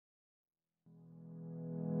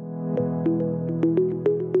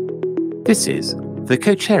This is the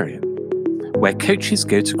Coacharium, where coaches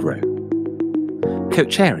go to grow.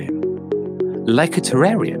 Coacharium, like a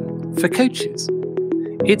terrarium for coaches.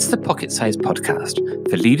 It's the pocket-sized podcast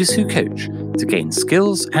for leaders who coach to gain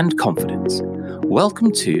skills and confidence.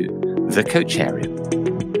 Welcome to the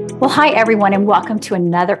Coacharium. Well, hi, everyone, and welcome to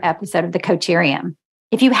another episode of the Coacharium.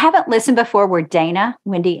 If you haven't listened before, we're Dana,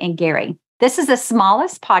 Wendy, and Gary. This is the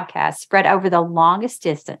smallest podcast spread over the longest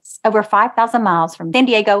distance, over 5,000 miles from San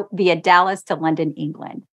Diego via Dallas to London,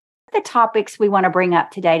 England. The topics we want to bring up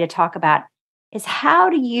today to talk about is how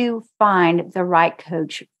do you find the right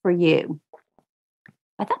coach for you?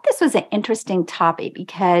 I thought this was an interesting topic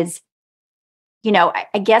because,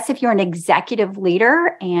 I guess if you're an executive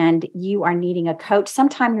leader and you are needing a coach,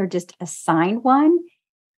 sometimes you're just assigned one.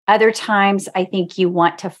 Other times, I think you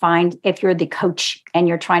want to find, if you're the coach and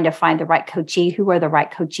you're trying to find the right coachee, who are the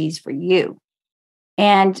right coachees for you?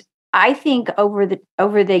 And I think over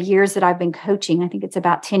the years that I've been coaching, I think it's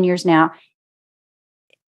about 10 years now,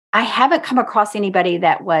 I haven't come across anybody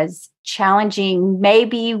that was challenging.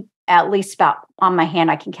 Maybe at least about on my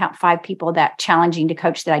hand, I can count 5 people that challenging to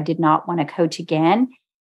coach that I did not want to coach again.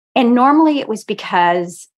 And normally it was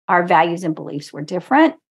because our values and beliefs were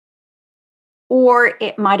different. Or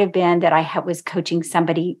it might have been that I was coaching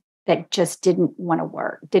somebody that just didn't want to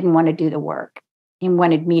work, didn't want to do the work, and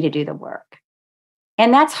wanted me to do the work.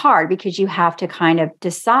 And that's hard because you have to kind of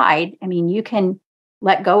decide. I mean, you can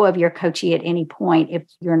let go of your coachee at any point if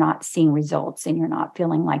you're not seeing results and you're not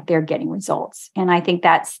feeling like they're getting results. And I think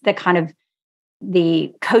that's the kind of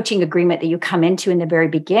the coaching agreement that you come into in the very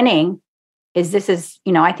beginning is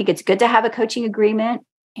I think it's good to have a coaching agreement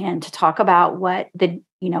and to talk about what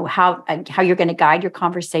how you're going to guide your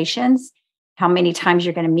conversations, how many times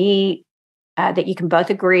you're going to meet, that you can both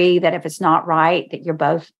agree that if it's not right, that you're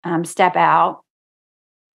both step out,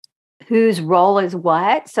 whose role is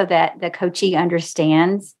what, so that the coachee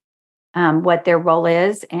understands what their role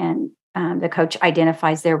is and the coach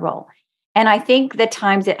identifies their role. And I think the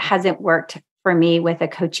times it hasn't worked for me with a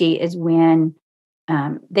coachee is when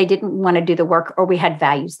they didn't want to do the work or we had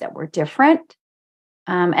values that were different.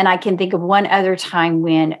 And I can think of one other time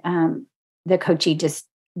when the coachee just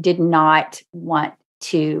did not want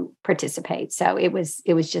to participate. So it was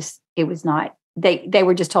not, they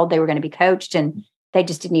were just told they were going to be coached and they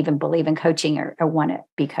just didn't even believe in coaching or want to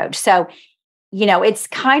be coached. So, it's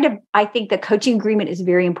kind of, I think the coaching agreement is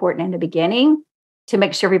very important in the beginning to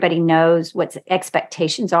make sure everybody knows what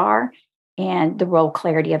expectations are and the role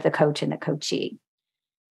clarity of the coach and the coachee.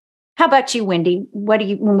 How about you, Wendy?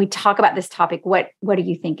 When we talk about this topic, what are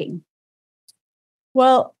you thinking?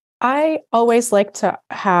 Well, I always like to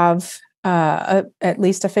have at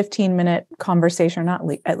least a 15-minute conversation,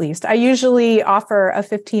 at least. I usually offer a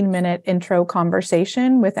 15-minute intro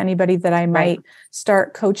conversation with anybody that I might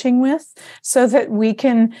start coaching with so that we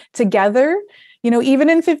can together, even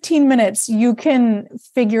in 15 minutes, you can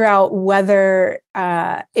figure out whether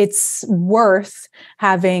it's worth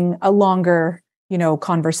having a longer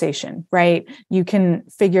conversation, right? You can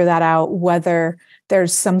figure that out, whether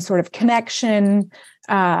there's some sort of connection.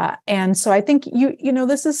 And so I think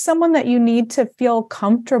this is someone that you need to feel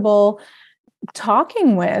comfortable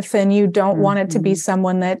talking with, and you don't want it to be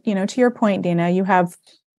someone that, to your point, Dana, you have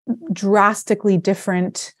drastically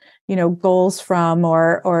different, goals from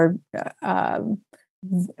or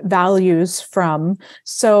values from.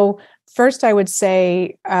 So first I would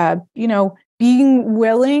say, being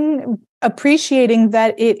willing, appreciating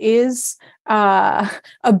that it is a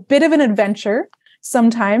bit of an adventure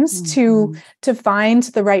sometimes to find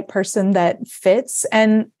the right person that fits.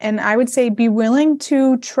 And I would say be willing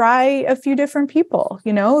to try a few different people,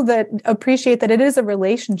 that appreciate that it is a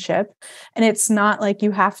relationship and it's not like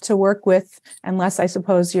you have to work with, unless I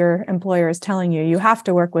suppose your employer is telling you have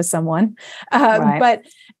to work with someone. But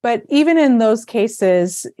even in those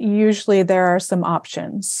cases, usually there are some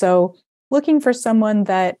options. So looking for someone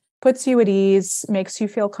that puts you at ease, makes you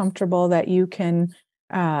feel comfortable, that you can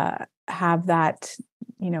have that,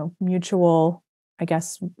 mutual, I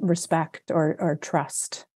guess, respect or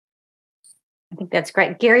trust. I think that's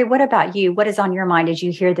great. Gary, what about you? What is on your mind as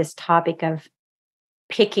you hear this topic of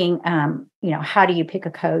picking, how do you pick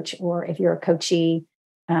a coach? Or if you're a coachee,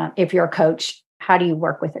 if you're a coach, how do you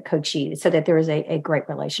work with a coachee so that there is a great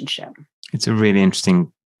relationship? It's a really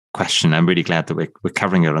interesting question. I'm really glad that we're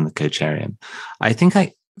covering it on the Coacharium. I think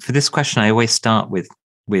for this question, I always start with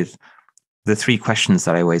the 3 questions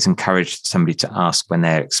that I always encourage somebody to ask when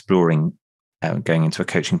they're exploring going into a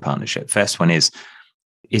coaching partnership. First one is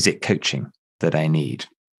it coaching that I need?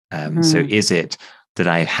 So is it that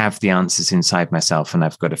I have the answers inside myself and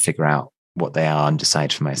I've got to figure out what they are and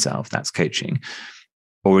decide for myself. That's coaching.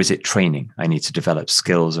 Or is it training? I need to develop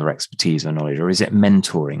skills or expertise or knowledge. Or is it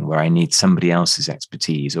mentoring where I need somebody else's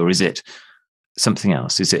expertise? Or is it something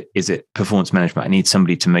else? Is it performance management? I need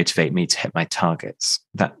somebody to motivate me to hit my targets.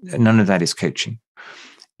 That none of that is coaching.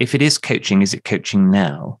 If it is coaching, is it coaching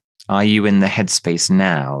now? Are you in the headspace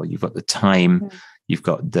now? You've got the time, you've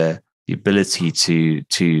got the ability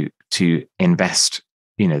to invest,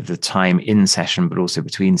 the time in session, but also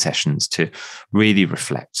between sessions to really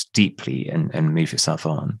reflect deeply and move yourself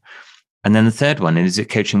on. And then the third one is it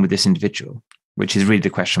coaching with this individual, which is really the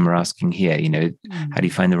question we're asking here. How do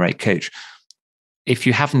you find the right coach? If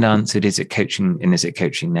you haven't answered, is it coaching and is it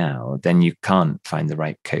coaching now, then you can't find the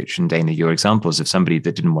right coach. And Dana, your examples of somebody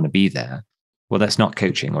that didn't want to be there, well, that's not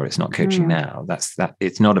coaching, or it's not coaching now.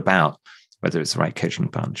 It's not about whether it's the right coaching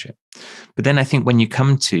partnership. But then I think when you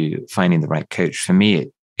come to finding the right coach, for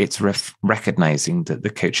me, it's recognizing that the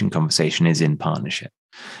coaching conversation is in partnership.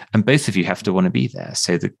 And both of you have to want to be there.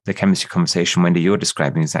 So the chemistry conversation, Wendy, you're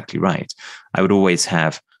describing exactly right. I would always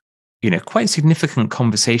have, quite significant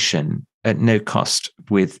conversation at no cost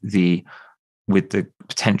with the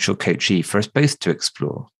potential coachee for us both to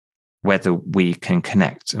explore whether we can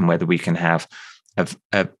connect and whether we can have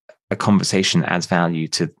a conversation that adds value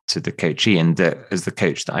to the coachee, and that as the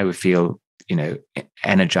coach that I would feel,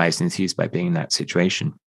 energized and enthused by being in that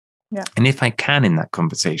situation. Yeah. And if I can in that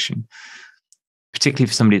conversation, particularly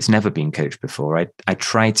for somebody that's never been coached before, I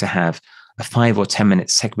try to have a 5 or 10 minute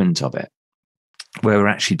segment of it where we're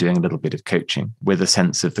actually doing a little bit of coaching with a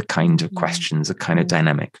sense of the kind of questions, the kind of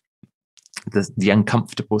dynamic, the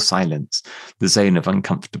uncomfortable silence, the zone of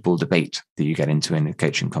uncomfortable debate that you get into in a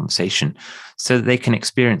coaching conversation, so that they can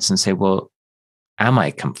experience and say, well, am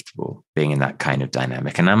I comfortable being in that kind of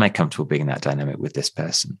dynamic? And am I comfortable being in that dynamic with this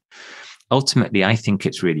person? Ultimately, I think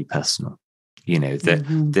it's really personal,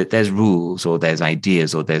 that there's rules or there's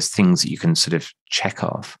ideas or there's things that you can sort of check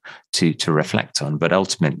off to reflect on. But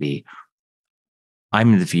ultimately,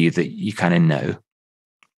 I'm in the view that you kind of know,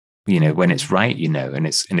 when it's right, and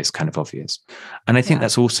it's kind of obvious. And I think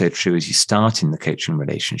that's also true as you start in the coaching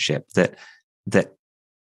relationship, that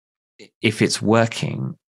if it's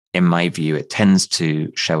working, in my view, it tends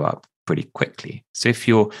to show up pretty quickly. So if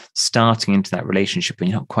you're starting into that relationship and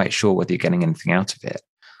you're not quite sure whether you're getting anything out of it,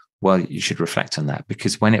 well, you should reflect on that,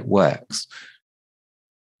 because when it works,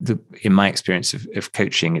 in my experience of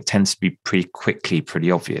coaching, it tends to be pretty quickly, pretty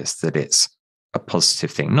obvious that it's a positive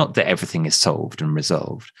thing. Not that everything is solved and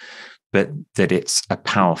resolved, but that it's a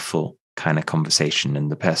powerful kind of conversation and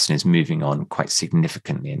the person is moving on quite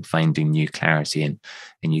significantly and finding new clarity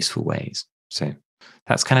in useful ways. So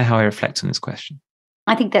that's kind of how I reflect on this question.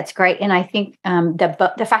 I think that's great. And I think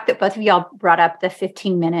the fact that both of y'all brought up the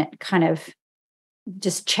 15-minute kind of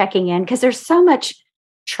just checking in, because there's so much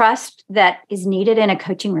trust that is needed in a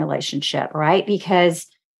coaching relationship, right? Because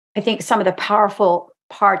I think some of the powerful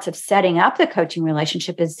parts of setting up the coaching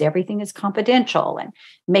relationship is everything is confidential and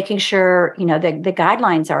making sure, the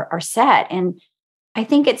guidelines are set. And I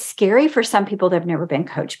think it's scary for some people that have never been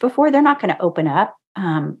coached before. They're not going to open up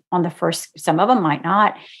on the first, some of them might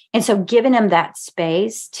not. And so giving them that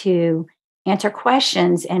space to answer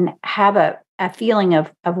questions and have a feeling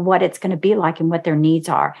of what it's going to be like and what their needs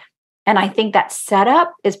are. And I think that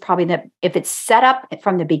setup is probably if it's set up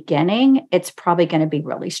from the beginning, it's probably going to be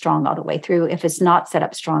really strong all the way through. If it's not set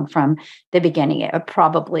up strong from the beginning, it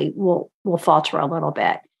probably will falter a little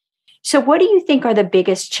bit. So what do you think are the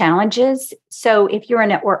biggest challenges? So if you're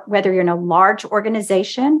whether you're in a large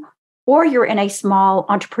organization or you're in a small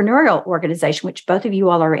entrepreneurial organization, which both of you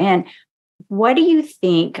all are in, what do you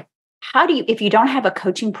think? If you don't have a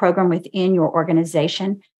coaching program within your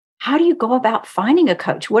organization, how do you go about finding a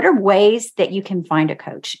coach? What are ways that you can find a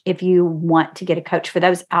coach if you want to get a coach for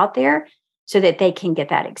those out there so that they can get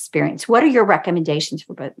that experience? What are your recommendations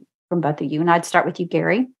from both of you? And I'd start with you,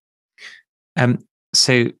 Gary.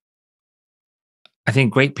 So I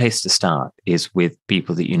think a great place to start is with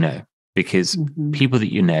people that you know, because people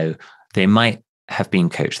that you know, they might have been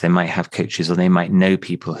coached, they might have coaches, or they might know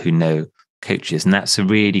people who know coaches. And that's a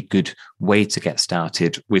really good way to get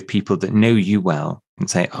started with people that know you well and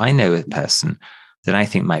say, I know a person that I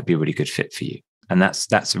think might be a really good fit for you. And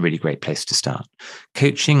that's a really great place to start.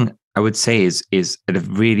 Coaching, I would say, is at a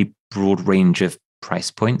really broad range of price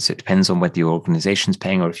points. It depends on whether your organization's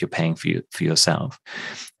paying or if you're paying for yourself.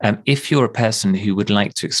 If you're a person who would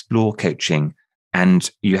like to explore coaching and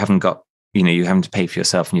you haven't got, you're having to pay for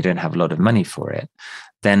yourself and you don't have a lot of money for it,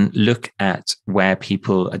 then look at where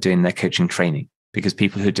people are doing their coaching training, because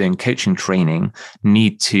people who are doing coaching training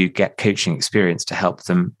need to get coaching experience to help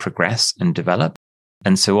them progress and develop.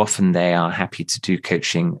 And so often they are happy to do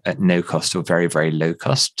coaching at no cost or very, very low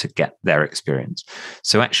cost to get their experience.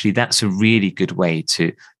 So actually, that's a really good way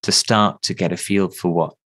to start to get a feel for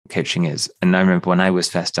what coaching is. And I remember when I was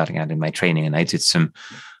first starting out in my training, and I did some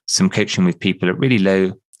coaching with people at really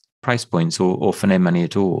low price points or for no money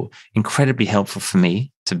at all, incredibly helpful for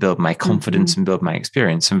me to build my confidence and build my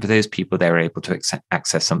experience. And for those people, they were able to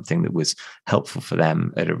access something that was helpful for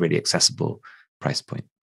them at a really accessible price point.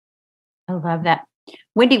 I love that.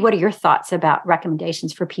 Wendy, what are your thoughts about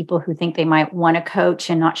recommendations for people who think they might want to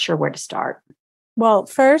coach and not sure where to start? Well,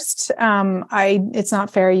 first, it's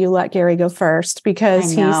not fair you let Gary go first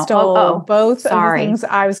because he stole both of the things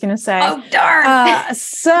I was going to say. Oh, darn.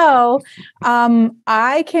 So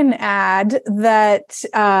I can add that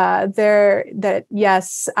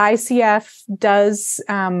yes, ICF does,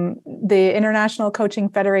 the International Coaching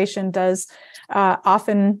Federation does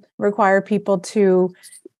often require people to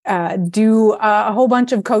do a whole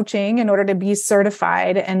bunch of coaching in order to be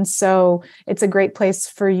certified. And so it's a great place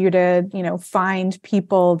for you to, find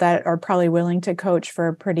people that are probably willing to coach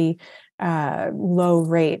for pretty low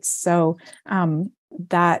rates. So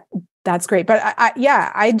that's great. But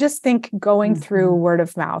I just think going through word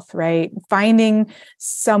of mouth, right? Finding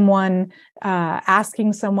someone,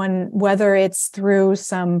 asking someone, whether it's through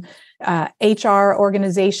some HR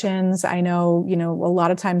organizations. I know, a lot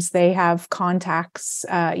of times they have contacts,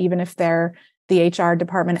 even if the HR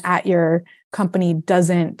department at your company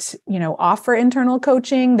doesn't, offer internal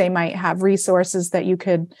coaching, they might have resources that you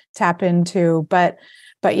could tap into. But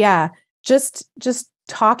yeah, just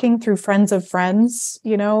talking through friends of friends,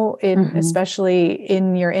 especially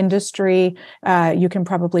in your industry, you can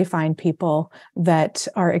probably find people that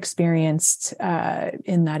are experienced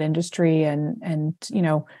in that industry and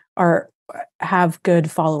have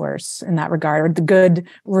good followers in that regard, or the good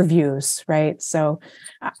reviews, right? So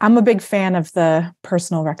I'm a big fan of the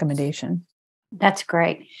personal recommendation. That's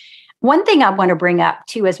great. One thing I want to bring up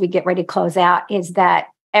too, as we get ready to close out, is that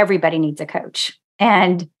everybody needs a coach.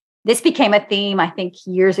 And this became a theme, I think,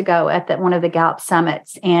 years ago at one of the Gallup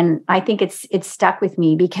summits. And I think it's stuck with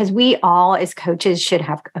me because we all as coaches should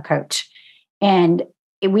have a coach. And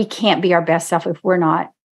we can't be our best self if we're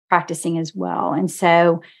not practicing as well. And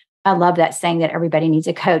so I love that saying that everybody needs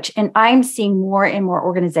a coach. And I'm seeing more and more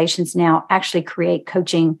organizations now actually create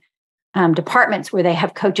coaching departments where they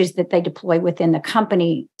have coaches that they deploy within the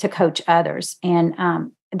company to coach others. And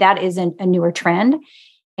that is a newer trend.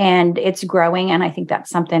 And it's growing. And I think that's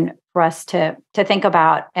something for us to think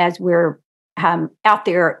about as we're out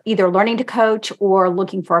there either learning to coach or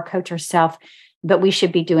looking for a coach ourselves. But we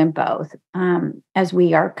should be doing both as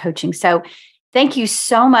we are coaching. So thank you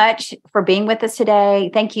so much for being with us today.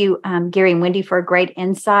 Thank you, Gary and Wendy, for great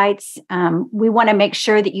insights. We want to make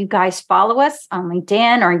sure that you guys follow us on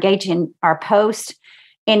LinkedIn or engage in our post.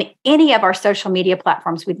 In any of our social media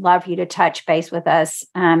platforms, we'd love for you to touch base with us.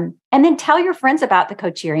 And then tell your friends about the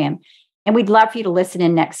Coacharium. And we'd love for you to listen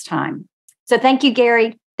in next time. So thank you,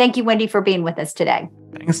 Gary. Thank you, Wendy, for being with us today.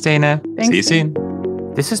 Thanks, Dana. Thanks, See you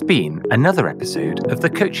soon. This has been another episode of the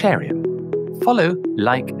Coacharium. Follow,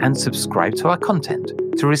 like, and subscribe to our content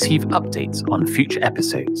to receive updates on future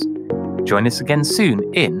episodes. Join us again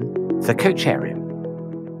soon in the Coacharium.